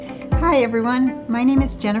Hi, everyone. My name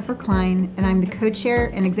is Jennifer Klein, and I'm the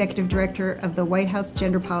co-chair and executive director of the White House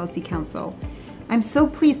Gender Policy Council. I'm so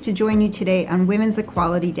pleased to join you today on Women's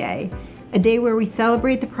Equality Day, a day where we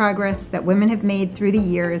celebrate the progress that women have made through the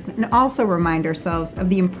years and also remind ourselves of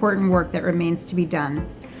the important work that remains to be done.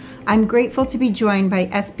 I'm grateful to be joined by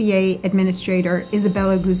SBA Administrator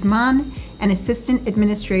Isabella Guzman and Assistant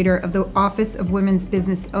Administrator of the Office of Women's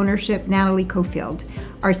Business Ownership, Natalie Cofield,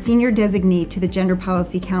 our Senior Designee to the Gender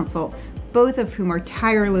Policy Council, both of whom are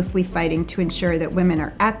tirelessly fighting to ensure that women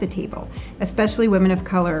are at the table, especially women of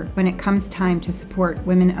color, when it comes time to support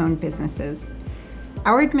women-owned businesses.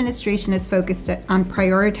 Our administration is focused on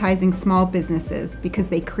prioritizing small businesses because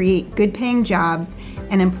they create good-paying jobs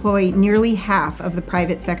and employ nearly half of the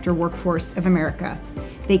private sector workforce of America.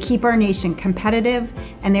 They keep our nation competitive,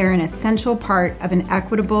 and they're an essential part of an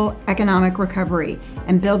equitable economic recovery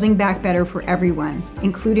and building back better for everyone,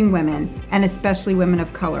 including women, and especially women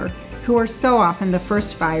of color, who are so often the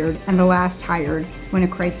first fired and the last hired when a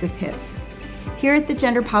crisis hits. Here at the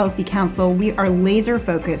Gender Policy Council, we are laser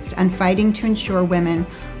focused on fighting to ensure women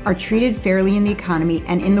are treated fairly in the economy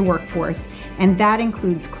and in the workforce, and that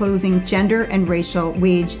includes closing gender and racial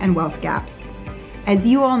wage and wealth gaps. As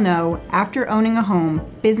you all know, after owning a home,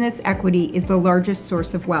 business equity is the largest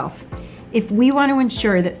source of wealth. If we want to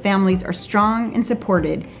ensure that families are strong and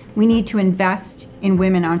supported, we need to invest in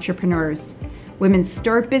women entrepreneurs. Women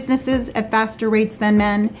start businesses at faster rates than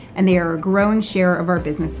men, and they are a growing share of our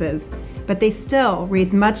businesses. But they still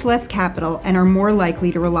raise much less capital and are more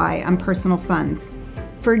likely to rely on personal funds.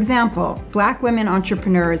 For example, Black women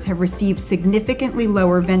entrepreneurs have received significantly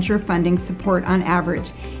lower venture funding support on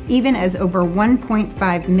average, even as over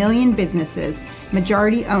 1.5 million businesses,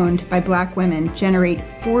 majority owned by Black women, generate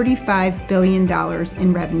 $45 billion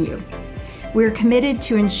in revenue. We are committed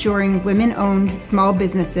to ensuring women-owned small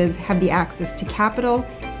businesses have the access to capital,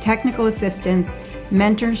 technical assistance,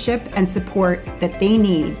 mentorship, and support that they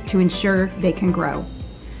need to ensure they can grow.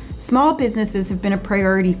 Small businesses have been a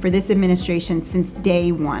priority for this administration since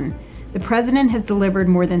day one. The president has delivered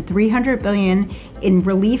more than $300 billion in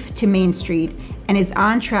relief to Main Street and is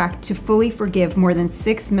on track to fully forgive more than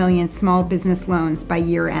 6 million small business loans by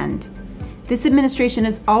year end. This administration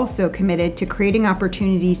is also committed to creating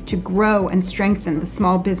opportunities to grow and strengthen the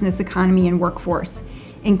small business economy and workforce,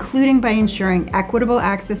 including by ensuring equitable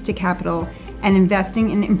access to capital and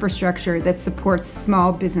investing in infrastructure that supports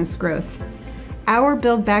small business growth. Our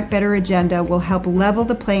Build Back Better agenda will help level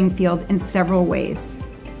the playing field in several ways.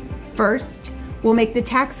 First, we'll make the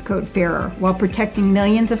tax code fairer while protecting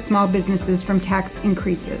millions of small businesses from tax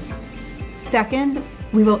increases. Second,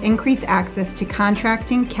 we will increase access to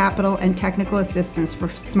contracting, capital, and technical assistance for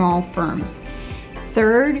small firms.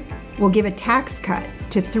 Third, we'll give a tax cut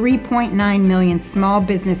to 3.9 million small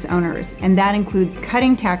business owners, and that includes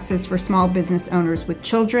cutting taxes for small business owners with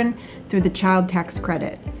children through the child tax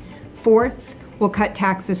credit. Fourth, we'll cut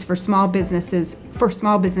taxes for small business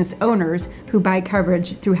owners who buy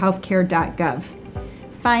coverage through healthcare.gov.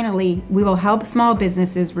 Finally, we will help small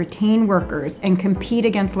businesses retain workers and compete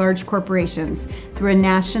against large corporations through a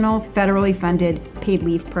national, federally funded paid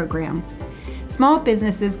leave program. Small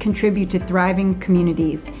businesses contribute to thriving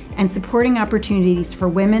communities, and supporting opportunities for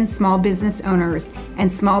women small business owners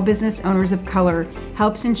and small business owners of color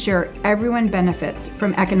helps ensure everyone benefits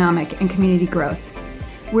from economic and community growth.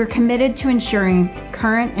 We're committed to ensuring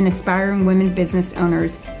current and aspiring women business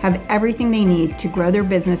owners have everything they need to grow their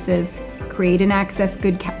businesses, create and access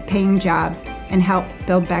good-paying jobs, and help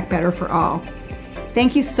build back better for all.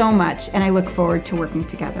 Thank you so much, and I look forward to working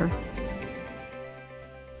together.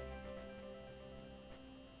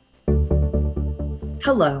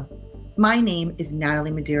 Hello, my name is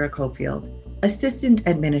Natalie Madeira Cofield, Assistant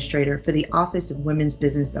Administrator for the Office of Women's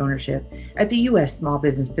Business Ownership at the U.S. Small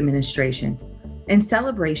Business Administration. In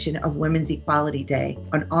celebration of Women's Equality Day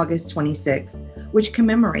on August 26, which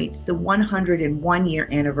commemorates the 101-year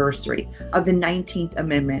anniversary of the 19th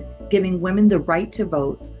Amendment, giving women the right to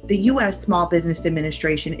vote, the U.S. Small Business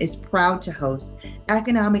Administration is proud to host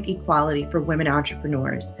Economic Equality for Women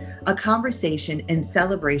Entrepreneurs, a conversation and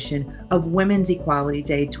celebration of Women's Equality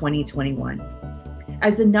Day 2021.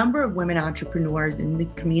 As the number of women entrepreneurs in the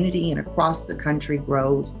community and across the country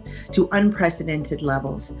grows to unprecedented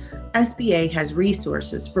levels, SBA has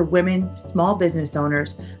resources for women small business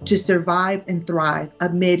owners to survive and thrive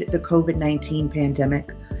amid the COVID-19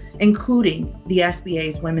 pandemic, including the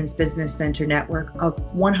SBA's Women's Business Center network of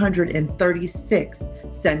 136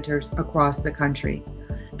 centers across the country.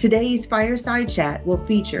 Today's Fireside Chat will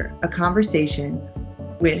feature a conversation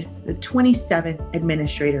with the 27th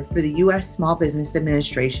Administrator for the U.S. Small Business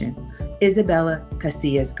Administration, Isabella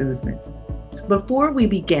Casillas Guzman. Before we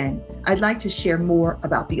begin, I'd like to share more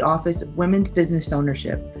about the Office of Women's Business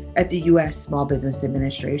Ownership at the U.S. Small Business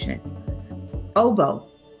Administration.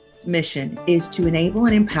 OBO's mission is to enable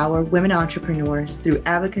and empower women entrepreneurs through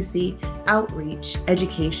advocacy, outreach,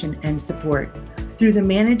 education, and support through the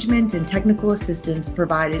management and technical assistance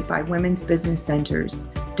provided by Women's Business Centers,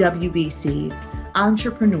 WBCs.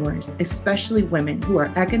 Entrepreneurs, especially women who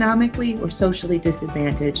are economically or socially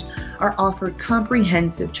disadvantaged, are offered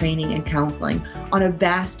comprehensive training and counseling on a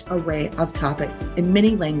vast array of topics in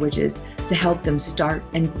many languages to help them start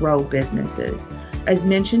and grow businesses. As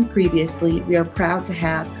mentioned previously, we are proud to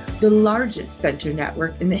have the largest center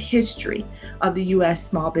network in the history of the U.S.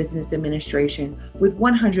 Small Business Administration, with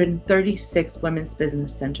 136 women's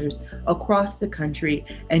business centers across the country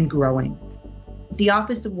and growing. The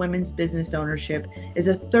Office of Women's Business Ownership is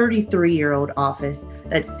a 33-year-old office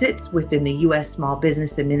that sits within the U.S. Small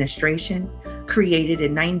Business Administration, created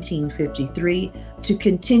in 1953 to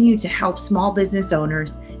continue to help small business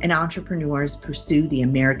owners and entrepreneurs pursue the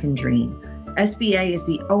American dream. SBA is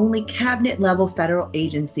the only cabinet-level federal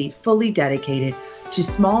agency fully dedicated to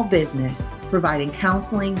small business, providing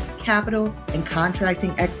counseling, capital, and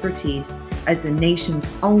contracting expertise as the nation's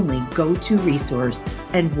only go-to resource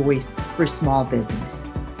and voice for small business.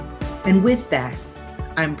 And with that,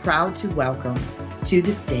 I'm proud to welcome to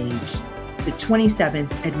the stage the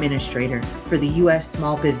 27th Administrator for the U.S.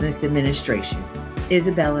 Small Business Administration,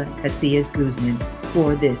 Isabella Casillas Guzman,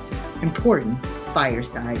 for this important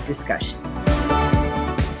fireside discussion.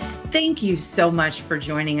 Thank you so much for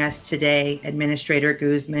joining us today, Administrator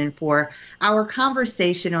Guzman, for our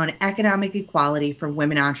conversation on economic equality for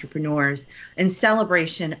women entrepreneurs in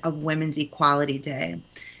celebration of Women's Equality Day.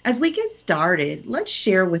 As we get started, let's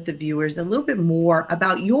share with the viewers a little bit more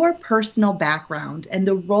about your personal background and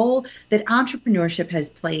the role that entrepreneurship has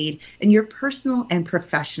played in your personal and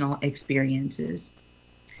professional experiences.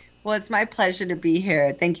 Well, it's my pleasure to be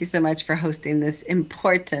here. Thank you so much for hosting this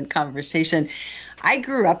important conversation. I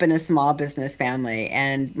grew up in a small business family,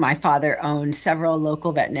 and my father owned several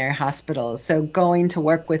local veterinary hospitals. So going to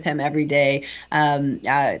work with him every day,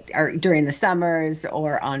 or during the summers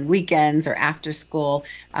or on weekends or after school,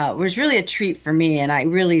 was really a treat for me. And I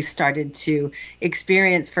really started to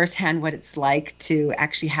experience firsthand what it's like to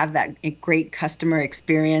actually have that great customer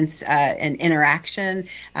experience and interaction.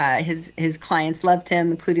 His clients loved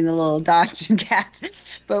him, including the little dogs and cats.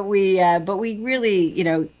 But we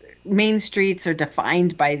really, Main streets are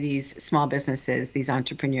defined by these small businesses, these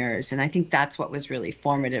entrepreneurs. And I think that's what was really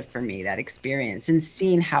formative for me, that experience, and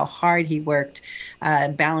seeing how hard he worked,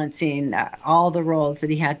 balancing all the roles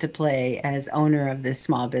that he had to play as owner of this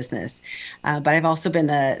small business. But I've also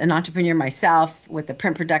been an entrepreneur myself with a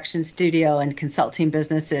print production studio and consulting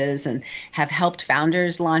businesses, and have helped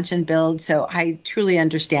founders launch and build. So I truly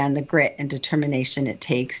understand the grit and determination it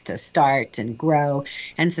takes to start and grow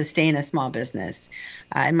and sustain a small business.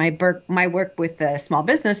 And my work with the small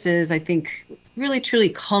businesses, I think, really truly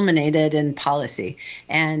culminated in policy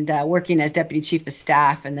and working as deputy chief of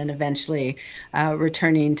staff, and then eventually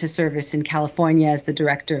returning to service in California as the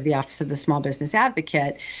director of the Office of the Small Business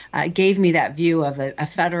Advocate, gave me that view of a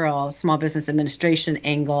federal small business administration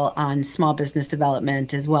angle on small business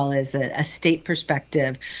development, as well as a state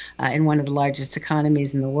perspective in one of the largest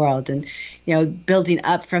economies in the world. And building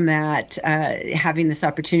up from that, having this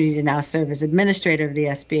opportunity to now serve as administrator of the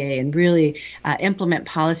SBA and really implement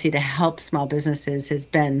policy to help small businesses has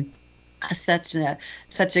been such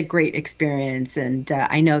a great experience. And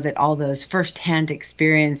I know that all those firsthand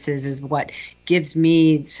experiences is what gives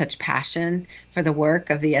me such passion for the work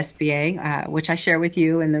of the SBA, which I share with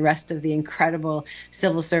you and the rest of the incredible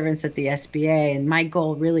civil servants at the SBA. And my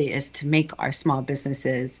goal really is to make our small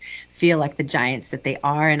businesses feel like the giants that they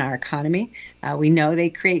are in our economy. We know they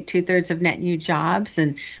create 2/3 of net new jobs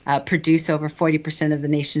and produce over 40% of the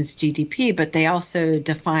nation's GDP, but they also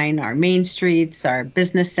define our main streets, our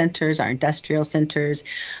business centers, our industrial centers,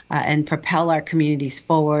 and propel our communities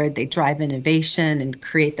forward. They drive innovation and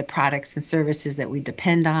create the products and services that we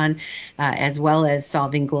depend on, as well as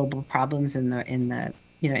solving global problems in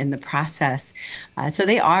the process. So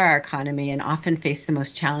they are our economy and often face the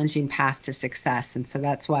most challenging path to success. And so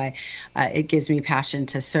that's why it gives me passion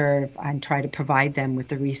to serve and try to provide them with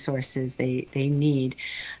the resources they need.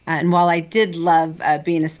 And while I did love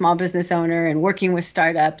being a small business owner and working with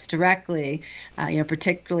startups directly,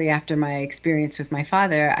 particularly after my experience with my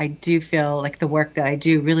father, I do feel like the work that I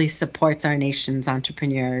do really supports our nation's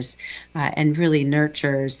entrepreneurs and really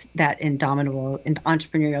nurtures that indomitable and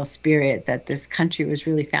entrepreneurial spirit that this country was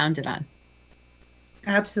really founded on.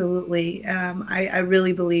 Absolutely. I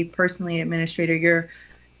really believe personally, Administrator,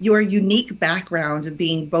 Your unique background of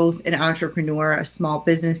being both an entrepreneur, a small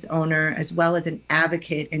business owner, as well as an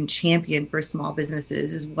advocate and champion for small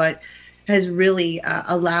businesses is what has really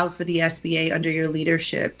allowed for the SBA under your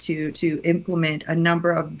leadership to implement a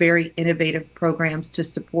number of very innovative programs to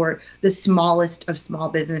support the smallest of small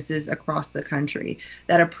businesses across the country.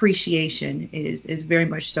 That appreciation is very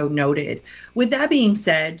much so noted. With that being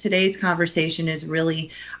said, today's conversation is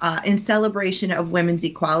really in celebration of Women's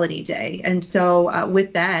Equality Day. And so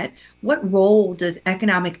with that, what role does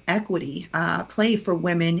economic equity play for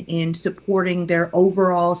women in supporting their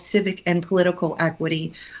overall civic and political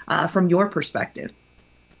equity from your perspective?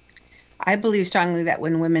 I believe strongly that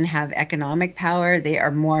when women have economic power, they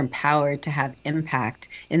are more empowered to have impact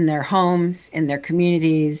in their homes, in their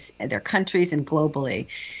communities, in their countries, and globally.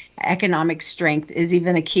 Economic strength is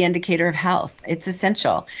even a key indicator of health. It's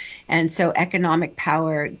essential. And so economic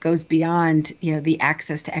power goes beyond, the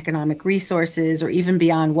access to economic resources or even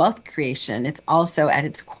beyond wealth creation. It's also at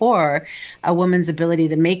its core a woman's ability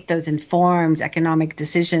to make those informed economic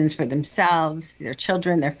decisions for themselves, their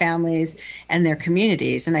children, their families, and their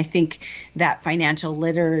communities. And I think that financial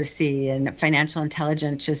literacy and financial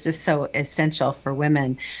intelligence is just so essential for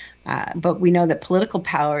women. But we know that political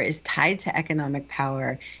power is tied to economic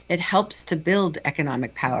power. It helps to build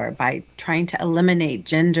economic power by trying to eliminate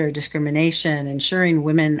gender discrimination, ensuring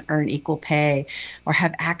women earn equal pay or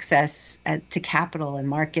have access to capital and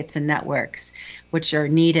markets and networks, which are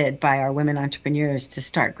needed by our women entrepreneurs to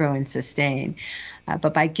start, grow, and sustain.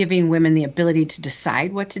 But by giving women the ability to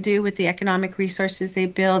decide what to do with the economic resources they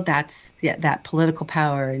build, that's that political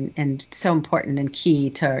power and so important and key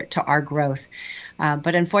to our growth.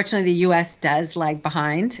 But unfortunately, the U.S. does lag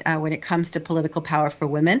behind when it comes to political power for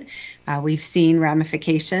women. We've seen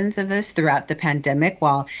ramifications of this throughout the pandemic.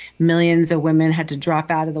 While millions of women had to drop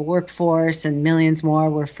out of the workforce and millions more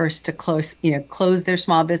were forced to close their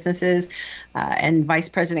small businesses. And Vice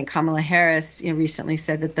President Kamala Harris recently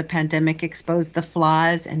said that the pandemic exposed the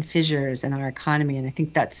flaws and fissures in our economy. And I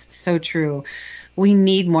think that's so true. We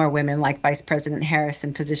need more women like Vice President Harris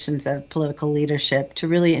in positions of political leadership to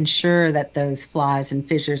really ensure that those flaws and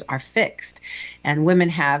fissures are fixed and women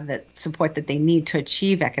have that support that they need to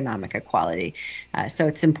achieve economic equality. So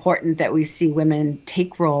it's important that we see women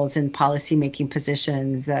take roles in policymaking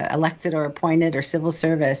positions, elected or appointed or civil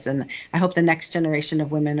service. And I hope the next generation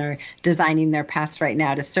of women are designing their paths right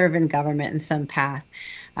now to serve in government in some path.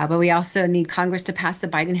 But we also need Congress to pass the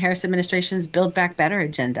Biden-Harris administration's Build Back Better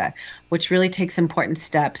agenda, which really takes important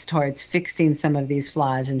steps towards fixing some of these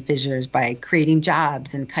flaws and fissures by creating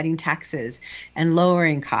jobs and cutting taxes and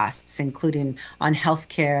lowering costs, including on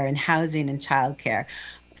healthcare and housing and childcare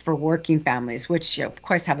for working families, which of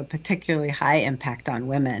course have a particularly high impact on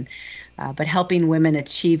women. But helping women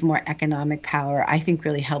achieve more economic power, I think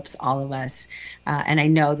really helps all of us. And I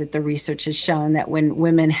know that the research has shown that when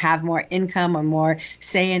women have more income or more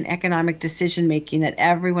say in economic decision making, that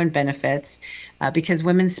everyone benefits because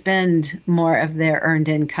women spend more of their earned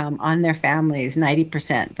income on their families,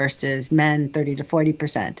 90% versus men, 30 to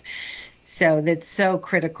 40%. So that's so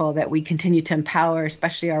critical that we continue to empower,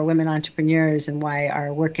 especially our women entrepreneurs, and why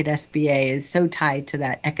our work at SBA is so tied to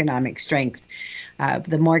that economic strength.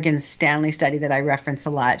 The Morgan Stanley study that I reference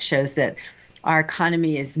a lot shows that our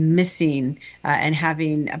economy is missing and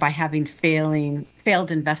having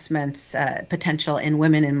failed investments potential in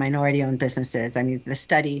women and minority-owned businesses. I mean, the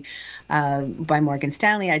study by Morgan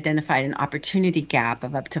Stanley identified an opportunity gap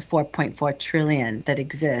of up to $4.4 trillion that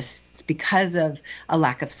exists because of a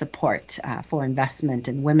lack of support for investment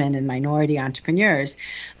in women and minority entrepreneurs.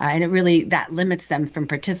 And it really, that limits them from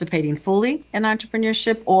participating fully in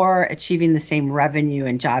entrepreneurship or achieving the same revenue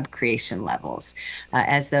and job creation levels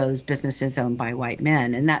as those businesses owned by white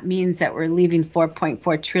men. And that means that we're leaving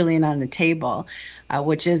 $4.4 trillion on the table,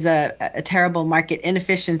 which is a terrible market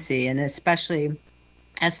inefficiency, and especially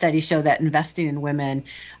as studies show that investing in women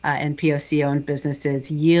and POC-owned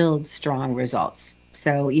businesses yields strong results.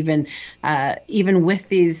 So even with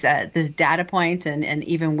these this data point and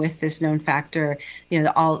even with this known factor,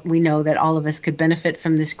 we know that all of us could benefit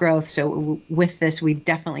from this growth. So with this, we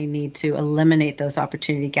definitely need to eliminate those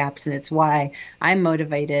opportunity gaps, and it's why I'm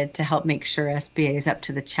motivated to help make sure SBA is up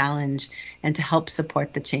to the challenge and to help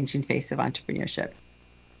support the changing face of entrepreneurship.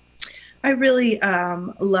 I really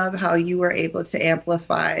love how you were able to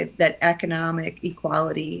amplify that economic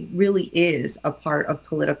equality really is a part of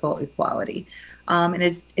political equality. And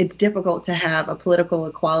it's difficult to have a political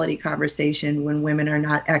equality conversation when women are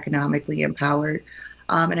not economically empowered.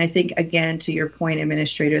 And I think, again, to your point,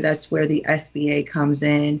 Administrator, that's where the SBA comes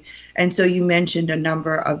in. And so you mentioned a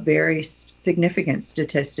number of very significant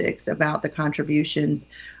statistics about the contributions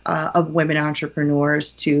of women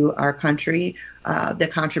entrepreneurs to our country, the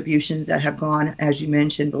contributions that have gone, as you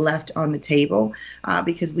mentioned, left on the table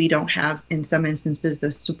because we don't have, in some instances,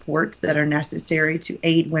 the supports that are necessary to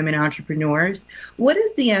aid women entrepreneurs. What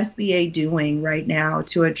is the SBA doing right now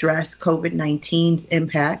to address COVID-19's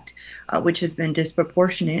impact, which has been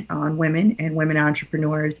disproportionate on women and women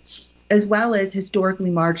entrepreneurs, as well as historically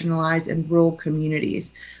marginalized and rural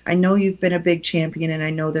communities? I know you've been a big champion, and I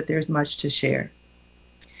know that there's much to share.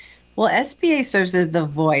 Well, SBA serves as the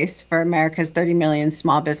voice for America's 30 million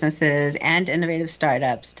small businesses and innovative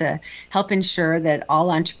startups to help ensure that all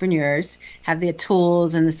entrepreneurs have the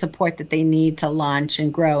tools and the support that they need to launch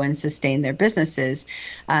and grow and sustain their businesses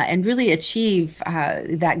and really achieve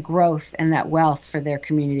that growth and that wealth for their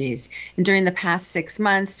communities. And during the past 6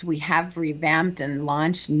 months, we have revamped and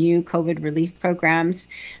launched new COVID relief programs.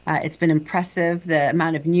 It's been impressive, the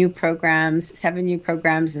amount of new programs, 7 new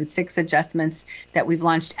programs and 6 adjustments that we've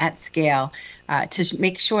launched at scale to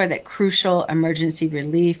make sure that crucial emergency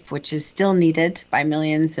relief, which is still needed by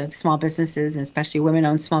millions of small businesses, and especially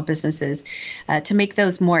women-owned small businesses, to make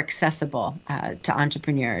those more accessible to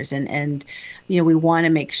entrepreneurs. And we want to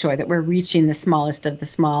make sure that we're reaching the smallest of the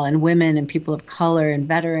small, and women and people of color and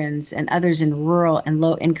veterans and others in rural and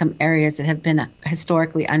low-income areas that have been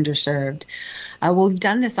historically underserved. We've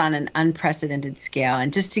done this on an unprecedented scale.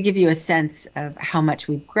 And just to give you a sense of how much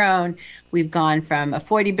we've grown, we've gone from a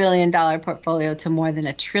 $40 billion portfolio to more than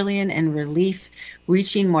 $1 trillion in relief,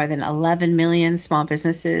 reaching more than 11 million small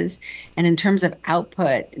businesses. And in terms of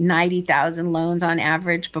output, 90,000 loans on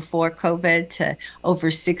average before COVID to over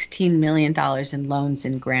 $16 million in loans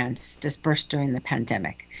and grants dispersed during the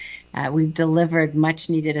pandemic. We've delivered much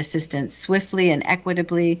needed assistance swiftly and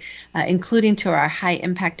equitably, including to our high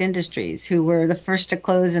impact industries who were the first to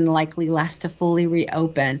close and likely last to fully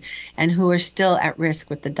reopen, and who are still at risk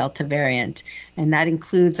with the Delta variant. And that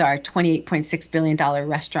includes our $28.6 billion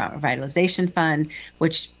Restaurant Revitalization Fund,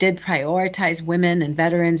 which did prioritize women and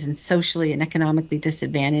veterans and socially and economically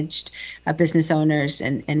disadvantaged business owners.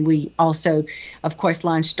 And we also, of course,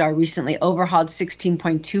 launched our recently overhauled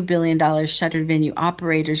 $16.2 billion Shuttered Venue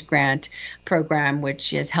Operators Grant program,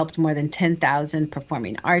 which has helped more than 10,000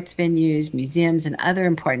 performing arts venues, museums, and other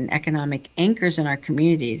important economic anchors in our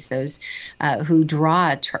communities, those who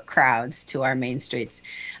draw crowds to our main streets.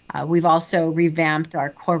 We've also revamped our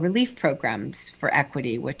core relief programs for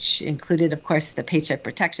equity, which included, of course, the Paycheck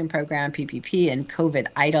Protection Program, PPP, and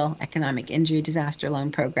COVID EIDL, Economic Injury Disaster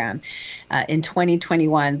Loan Program. In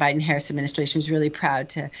 2021, Biden-Harris administration was really proud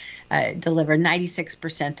to deliver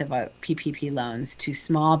 96% of our PPP loans to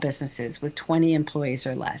small businesses with 20 employees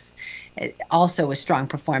or less. It also was strong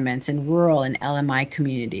performance in rural and LMI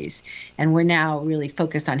communities. And we're now really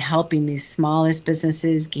focused on helping these smallest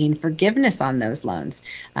businesses gain forgiveness on those loans.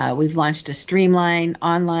 We've launched a streamlined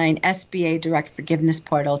online SBA direct forgiveness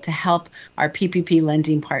portal to help our PPP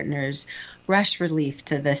lending partners rush relief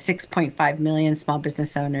to the 6.5 million small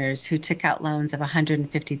business owners who took out loans of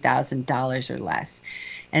 $150,000 or less.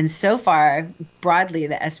 And so far, broadly,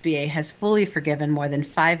 the SBA has fully forgiven more than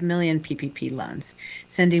 5 million PPP loans,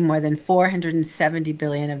 sending more than $470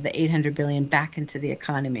 billion of the $800 billion back into the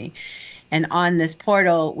economy. And on this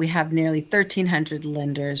portal, we have nearly 1,300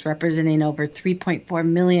 lenders representing over 3.4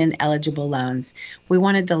 million eligible loans. We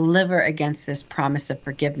want to deliver against this promise of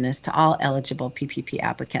forgiveness to all eligible PPP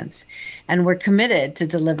applicants. And we're committed to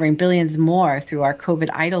delivering billions more through our COVID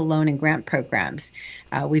EIDL loan and grant programs.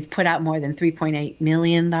 We've put out more than $3.8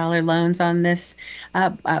 million loans on this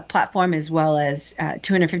platform, as well as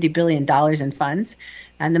 $250 billion in funds.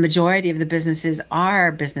 And the majority of the businesses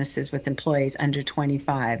are businesses with employees under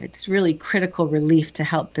 25. It's really critical relief to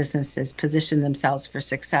help businesses position themselves for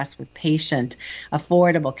success with patient,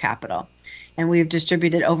 affordable capital. And we've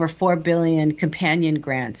distributed over 4 billion companion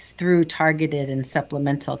grants through targeted and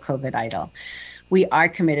supplemental COVID EIDL. We are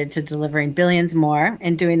committed to delivering billions more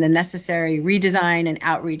and doing the necessary redesign and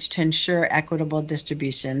outreach to ensure equitable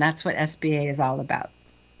distribution. That's what SBA is all about.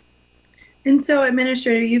 And so,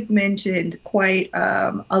 Administrator, you've mentioned quite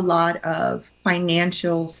a lot of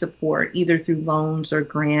financial support, either through loans or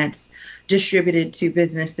grants, distributed to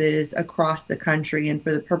businesses across the country. And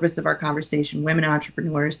for the purpose of our conversation, women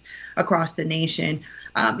entrepreneurs across the nation.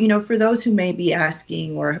 For those who may be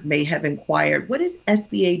asking or may have inquired, what is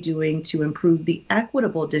SBA doing to improve the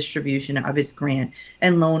equitable distribution of its grant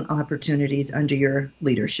and loan opportunities under your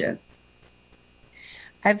leadership?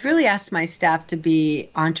 I've really asked my staff to be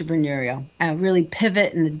entrepreneurial, really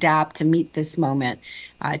pivot and adapt to meet this moment.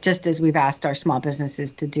 just as we've asked our small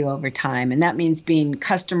businesses to do over time. And that means being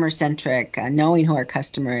customer centric, knowing who our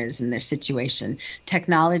customer is and their situation,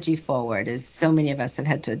 technology forward, as so many of us have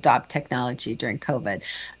had to adopt technology during COVID,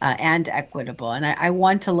 and equitable. And I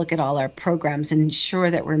want to look at all our programs and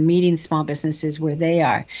ensure that we're meeting small businesses where they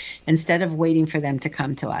are instead of waiting for them to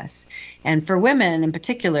come to us. And for women in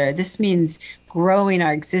particular, this means growing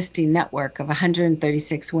our existing network of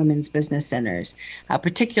 136 women's business centers,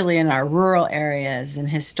 particularly in our rural areas and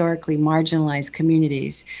historically marginalized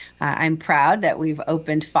communities. I'm proud that we've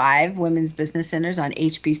opened 5 women's business centers on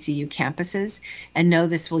HBCU campuses and know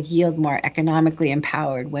this will yield more economically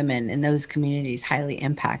empowered women in those communities highly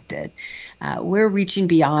impacted. We're reaching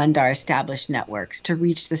beyond our established networks to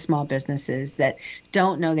reach the small businesses that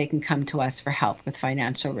don't know they can come to us for help with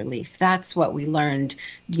financial relief. That's what we learned,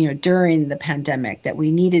 during the pandemic, that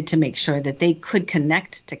we needed to make sure that they could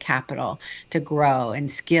connect to capital to grow and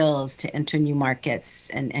skills to enter new markets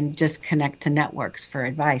and just connect to networks for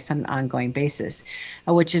advice on an ongoing basis,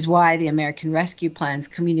 which is why the American Rescue Plan's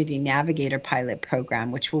Community Navigator pilot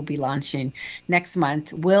program, which we'll be launching next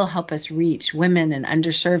month, will help us reach women and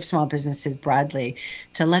underserved small businesses broadly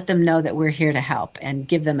to let them know that we're here to help and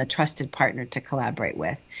give them a trusted partner to collaborate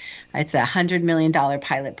with. It's a $100 million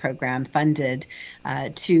pilot program funded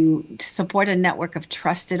to support a network of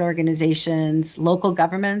trusted organizations, local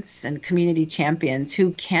governments, and community champions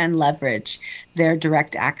who can leverage their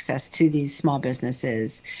direct access to these small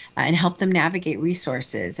businesses and help them navigate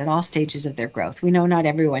resources at all stages of their growth. We know not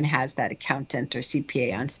everyone has that accountant or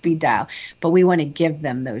CPA on speed dial, but we want to give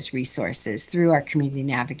them those resources through our Community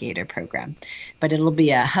Navigator program. But it'll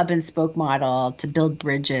be a hub and spoke model to build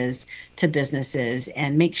bridges to businesses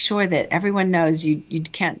and make sure that everyone knows you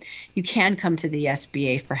can come to the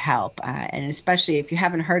SBA for help. And especially if you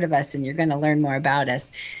haven't heard of us and you're going to learn more about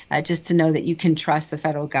us, just to know that you can trust the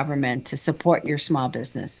federal government to support your small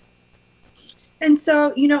business. And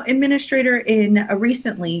so, Administrator,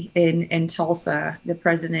 recently in Tulsa, the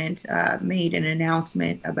president made an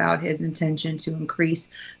announcement about his intention to increase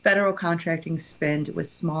federal contracting spend with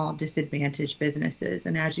small disadvantaged businesses.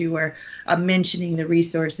 And as you were mentioning, the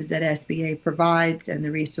resources that SBA provides and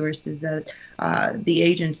the resources that the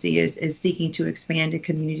agency is seeking to expand to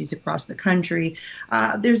communities across the country,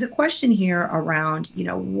 there's a question here around,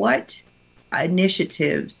 what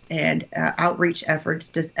initiatives and outreach efforts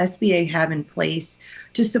does SBA have in place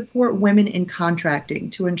to support women in contracting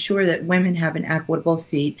to ensure that women have an equitable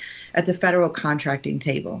seat at the federal contracting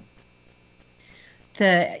table?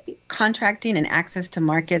 The contracting and access to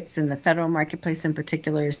markets and the federal marketplace in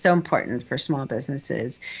particular is so important for small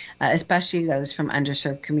businesses, especially those from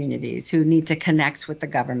underserved communities who need to connect with the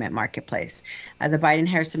government marketplace. The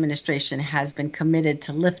Biden-Harris administration has been committed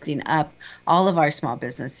to lifting up all of our small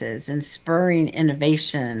businesses and spurring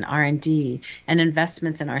innovation, R&D, and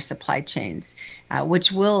investments in our supply chains,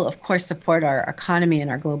 which will, of course, support our economy and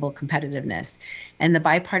our global competitiveness. And the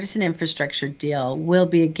bipartisan infrastructure deal will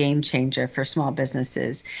be a game changer for small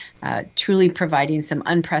businesses, truly providing some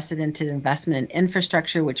unprecedented investment in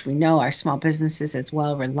infrastructure, which we know our small businesses as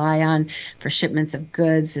well rely on for shipments of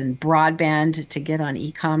goods and broadband to get on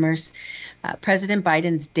e-commerce. President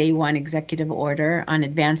Biden's Day One executive order on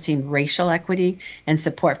advancing racial equity and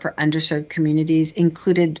support for underserved communities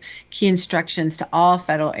included key instructions to all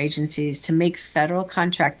federal agencies to make federal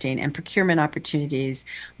contracting and procurement opportunities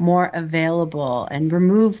more available and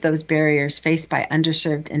remove those barriers faced by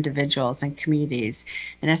underserved individuals and communities.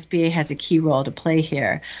 And SBA has a key role to play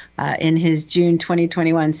here. In his June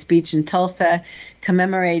 2021 speech in Tulsa,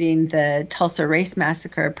 commemorating the Tulsa Race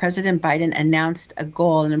Massacre, President Biden announced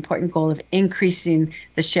an important goal of increasing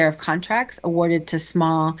the share of contracts awarded to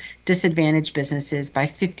small, disadvantaged businesses by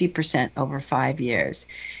 50% over 5 years.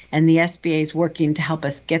 And the SBA is working to help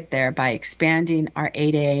us get there by expanding our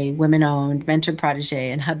 8A, women-owned, Venture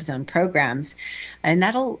Protege, and Hub Zone programs. And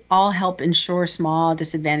that'll all help ensure small,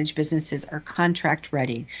 disadvantaged businesses are contract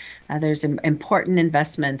ready. There's important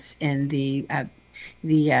investments in the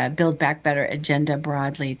Build Back Better agenda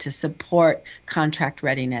broadly to support contract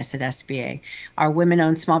readiness at SBA. Our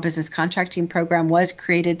women-owned small business contracting program was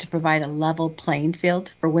created to provide a level playing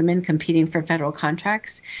field for women competing for federal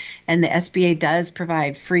contracts. And the SBA does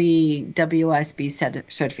provide free WSB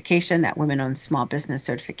certification, that women-owned small business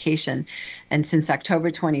certification. And since October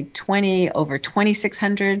 2020, over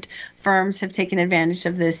 2,600 firms have taken advantage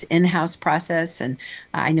of this in-house process. And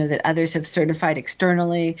I know that others have certified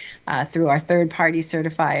externally through our third-party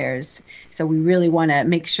certifiers. So we really want to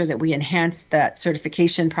make sure that we enhance that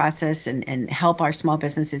certification process and help our small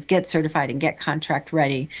businesses get certified and get contract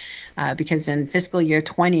ready. Because in fiscal year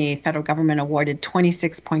 20, federal government awarded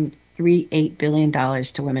 $1.38 billion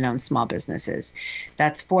to women-owned small businesses.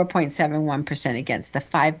 That's 4.71% against the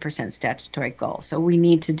 5% statutory goal. So we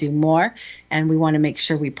need to do more, and we want to make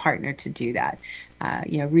sure we partner to do that.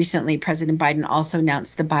 Recently, President Biden also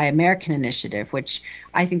announced the Buy American Initiative, which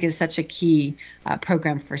I think is such a key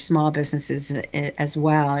program for small businesses as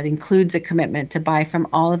well. It includes a commitment to buy from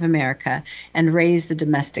all of America and raise the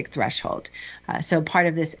domestic threshold. So part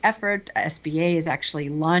of this effort, SBA is actually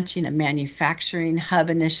launching a manufacturing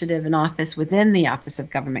hub initiative and office within the Office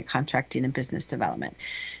of Government Contracting and Business Development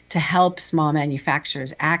to help small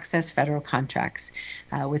manufacturers access federal contracts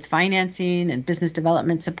with financing and business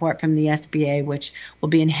development support from the SBA, which will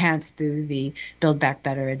be enhanced through the Build Back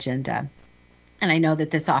Better agenda. And I know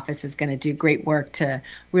that this office is going to do great work to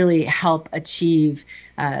really help achieve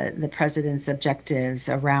the president's objectives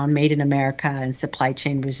around Made in America and supply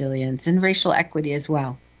chain resilience and racial equity as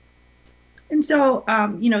well. And so,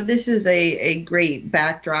 this is a great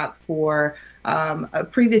backdrop for a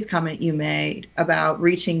previous comment you made about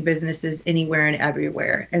reaching businesses anywhere and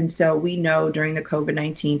everywhere. And so we know during the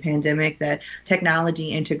COVID-19 pandemic that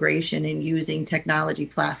technology integration and using technology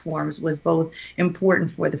platforms was both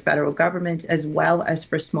important for the federal government as well as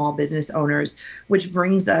for small business owners, which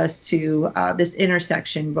brings us to this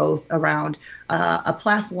intersection both around a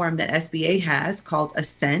platform that SBA has called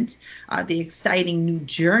Ascent, the exciting new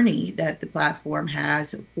journey that the platform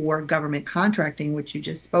has for government contracting, which you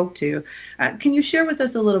just spoke to. Can you share with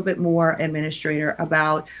us a little bit more, Administrator,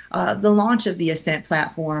 about the launch of the Ascent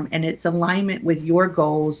platform and its alignment with your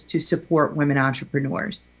goals to support women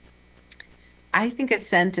entrepreneurs? I think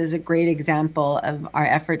Ascent is a great example of our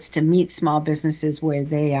efforts to meet small businesses where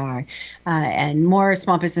they are. And more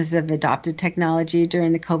small businesses have adopted technology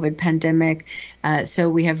during the COVID pandemic. So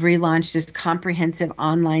we have relaunched this comprehensive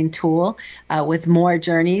online tool with more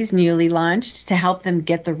journeys newly launched to help them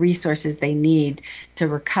get the resources they need to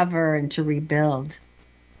recover and to rebuild.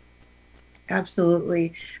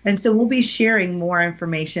 Absolutely. And so we'll be sharing more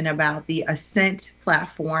information about the Ascent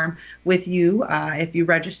platform with you if you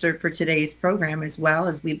registered for today's program, as well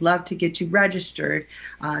as we'd love to get you registered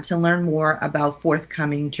to learn more about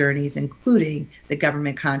forthcoming journeys, including the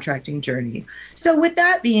government contracting journey. So with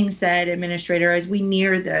that being said, Administrator, as we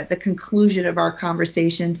near the conclusion of our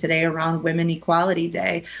conversation today around Women Equality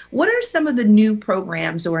Day, what are some of the new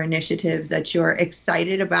programs or initiatives that you're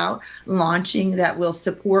excited about launching that will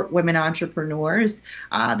support women entrepreneurs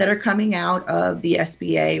that are coming out of the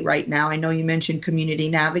SBA right now? I know you mentioned community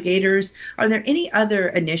navigators. Are there any other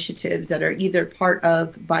initiatives that are either part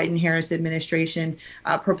of Biden-Harris administration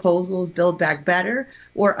proposals, Build Back Better,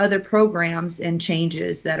 or other programs and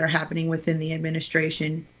changes that are happening within the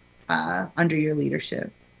administration under your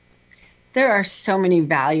leadership? There are so many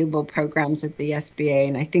valuable programs at the SBA,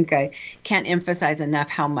 and I think I can't emphasize enough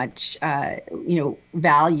how much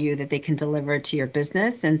value that they can deliver to your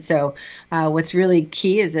business. And so, what's really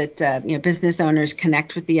key is that business owners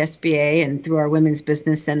connect with the SBA, and through our Women's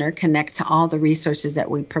Business Center, connect to all the resources that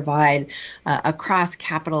we provide across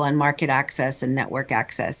capital and market access and network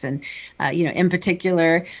access. And in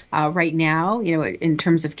particular, right now, in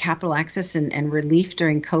terms of capital access and relief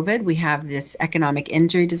during COVID, we have this economic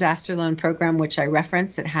injury disaster loan program, which I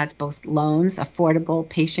referenced, that has both loans, affordable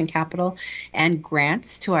patient capital, and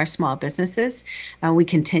grants to our small businesses. We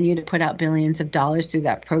continue to put out billions of dollars through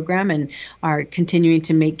that program and are continuing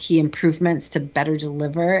to make key improvements to better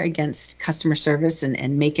deliver against customer service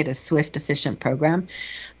and make it a swift, efficient program.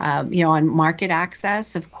 On market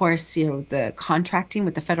access, of course, the contracting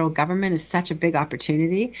with the federal government is such a big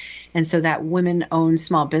opportunity. And so that women-owned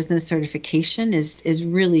small business certification is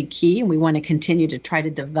really key. And we want to continue to try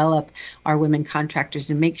to develop our women contractors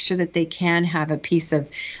and make sure that they can have a piece of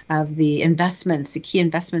the investments, the key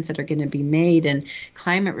investments that are going to be made in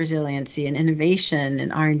climate resiliency and innovation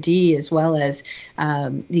and R&D, as well as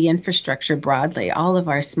the infrastructure broadly. All of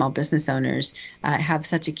our small business owners have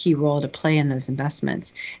such a key role to play in those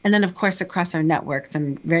investments. And then, of course, across our networks,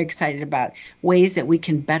 I'm very excited about ways that we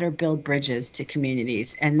can better build bridges to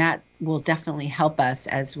communities. And that will definitely help us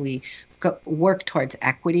as we work towards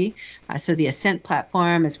equity. So the Ascent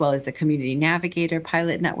platform, as well as the Community Navigator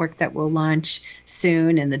pilot network that will launch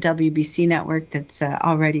soon, and the WBC network that's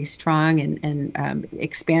already strong and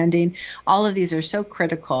expanding. All of these are so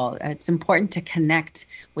critical. It's important to connect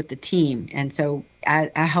with the team. And so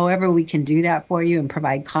however we can do that for you and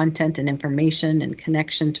provide content and information and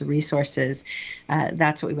connection to resources,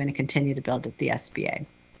 that's what we want to continue to build at the SBA.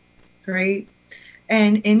 Great.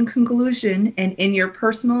 And in conclusion, and in your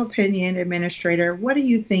personal opinion, Administrator, what do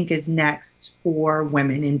you think is next for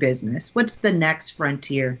women in business? What's the next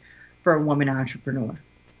frontier for a woman entrepreneur?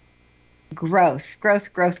 Growth.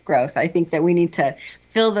 I think that we need to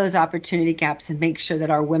fill those opportunity gaps and make sure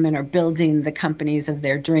that our women are building the companies of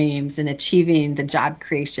their dreams and achieving the job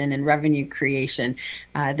creation and revenue creation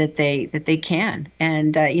that they can.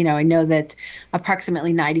 And I know that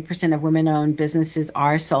approximately 90% of women-owned businesses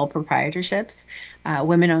are sole proprietorships.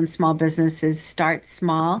 Women-owned small businesses start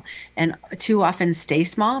small and too often stay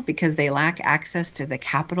small because they lack access to the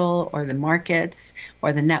capital or the markets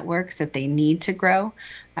or the networks that they need to grow.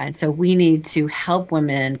 And so we need to help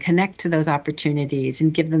women connect to those opportunities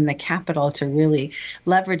and give them the capital to really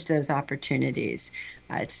leverage those opportunities.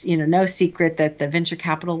 It's no secret that the venture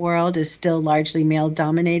capital world is still largely male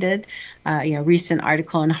dominated. Recent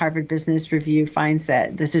article in Harvard Business Review finds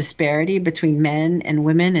that the disparity between men and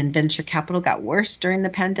women in venture capital got worse during the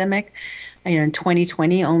pandemic. In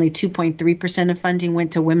 2020, only 2.3% of funding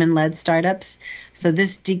went to women-led startups. So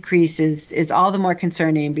this decrease is all the more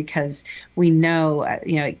concerning because we know,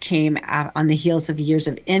 it came on the heels of years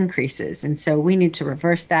of increases. And so we need to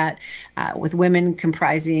reverse that. With women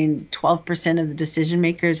comprising 12% of the decision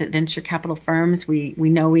makers at venture capital firms, we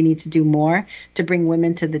know we need to do more to bring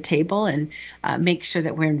women to the table and make sure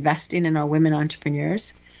that we're investing in our women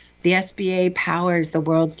entrepreneurs. The SBA powers the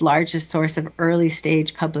world's largest source of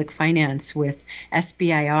early-stage public finance with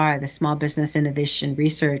SBIR, the Small Business Innovation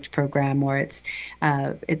Research Program, or its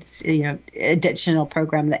additional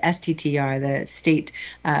program, the STTR, the State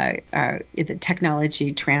the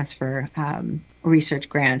Technology Transfer Research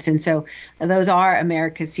Grants. And so those are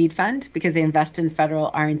America's seed fund because they invest in federal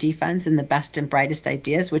R&D funds in the best and brightest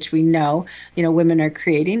ideas, which we know, women are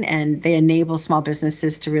creating, and they enable small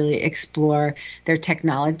businesses to really explore their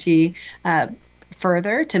technology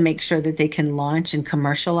further to make sure that they can launch and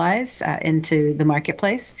commercialize into the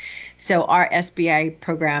marketplace. So our SBI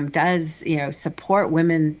program does, support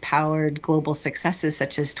women-powered global successes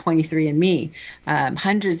such as 23andMe,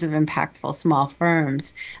 hundreds of impactful small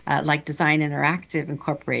firms like Design Interactive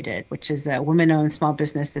Incorporated, which is a women-owned small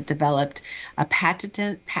business that developed a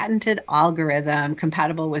patented algorithm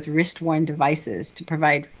compatible with wrist-worn devices to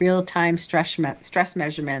provide real-time stress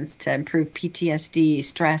measurements to improve PTSD,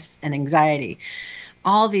 stress, and anxiety.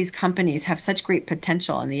 All these companies have such great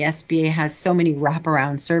potential, and the SBA has so many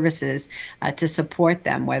wraparound services to support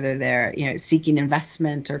them, whether they're seeking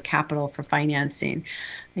investment or capital for financing.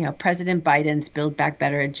 President Biden's Build Back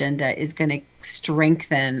Better agenda is going to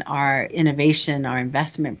strengthen our innovation, our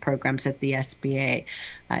investment programs at the SBA,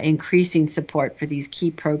 increasing support for these key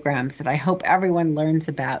programs that I hope everyone learns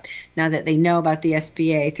about. Now that they know about the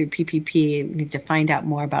SBA through PPP, we need to find out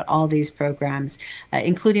more about all these programs,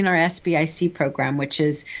 including our SBIC program, which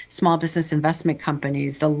is Small Business Investment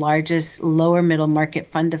Companies, the largest lower middle market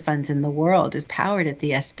fund of funds in the world, is powered at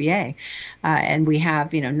the SBA. And we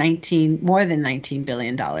have, more than $19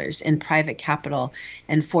 billion in private capital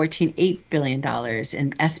and $8 billion in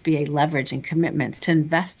SBA leverage and commitments to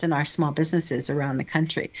invest in our small businesses around the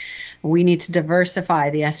country. We need to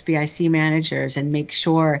diversify the SBIC managers and make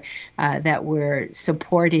sure that we're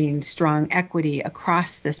supporting strong equity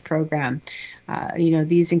across this program.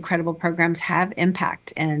 These incredible programs have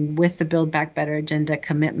impact, and with the Build Back Better agenda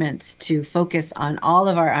commitments to focus on all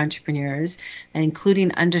of our entrepreneurs,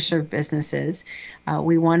 including underserved businesses,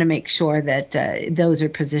 we want to make sure that those are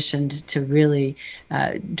positioned to really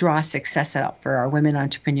draw success out for our women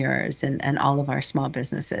entrepreneurs and all of our small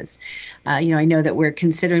businesses. I know that we're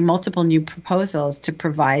considering multiple new proposals to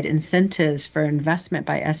provide incentives for investment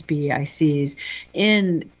by SBICs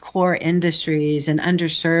in core industries and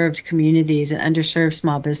underserved communities and underserved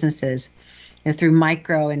small businesses. Through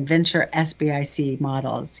micro and venture SBIC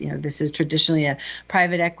models. This is traditionally a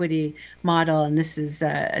private equity model, and this is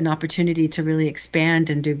an opportunity to really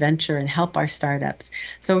expand and do venture and help our startups.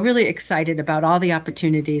 So really excited about all the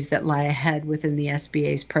opportunities that lie ahead within the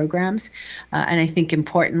SBA's programs. And I think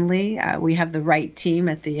importantly, we have the right team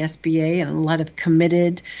at the SBA and a lot of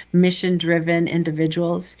committed, mission-driven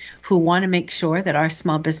individuals who want to make sure that our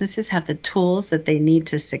small businesses have the tools that they need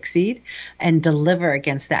to succeed and deliver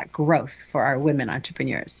against that growth for our women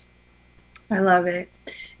entrepreneurs. I love it.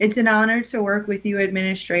 It's an honor to work with you,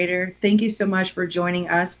 Administrator. Thank you so much for joining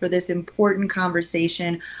us for this important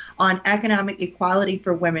conversation on economic equality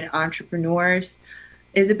for women entrepreneurs.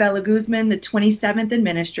 Isabella Guzman, the 27th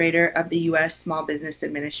Administrator of the U.S. Small Business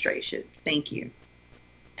Administration. Thank you.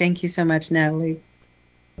 Thank you so much, Natalie.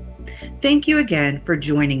 Thank you again for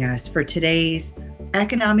joining us for today's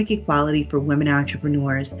Economic Equality for Women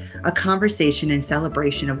Entrepreneurs, a conversation in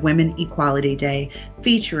celebration of Women Equality Day,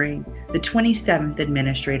 featuring the 27th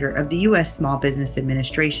Administrator of the U.S. Small Business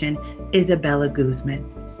Administration, Isabella Guzman.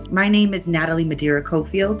 My name is Natalie Madeira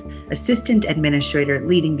Cofield, Assistant Administrator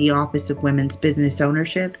leading the Office of Women's Business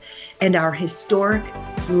Ownership and our historic,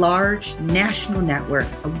 large national network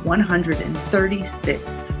of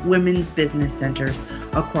 136 women's business centers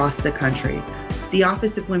across the country. The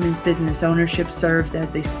Office of Women's Business Ownership serves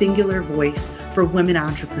as a singular voice for women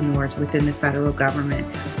entrepreneurs within the federal government,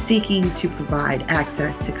 seeking to provide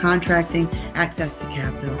access to contracting, access to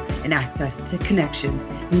capital, and access to connections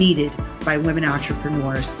needed by women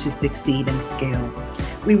entrepreneurs to succeed and scale.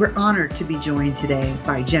 We were honored to be joined today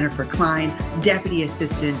by Jennifer Klein, Deputy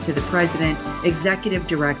Assistant to the President, Executive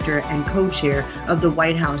Director, and Co-Chair of the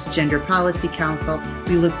White House Gender Policy Council.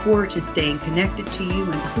 We look forward to staying connected to you,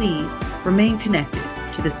 and please remain connected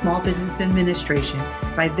to the Small Business Administration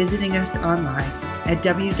by visiting us online at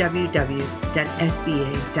www.sba.gov.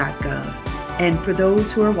 And for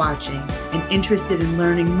those who are watching and interested in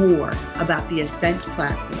learning more about the Ascent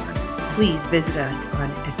platform, please visit us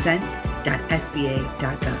on ascent.sba.gov.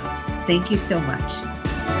 Thank you so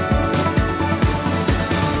much.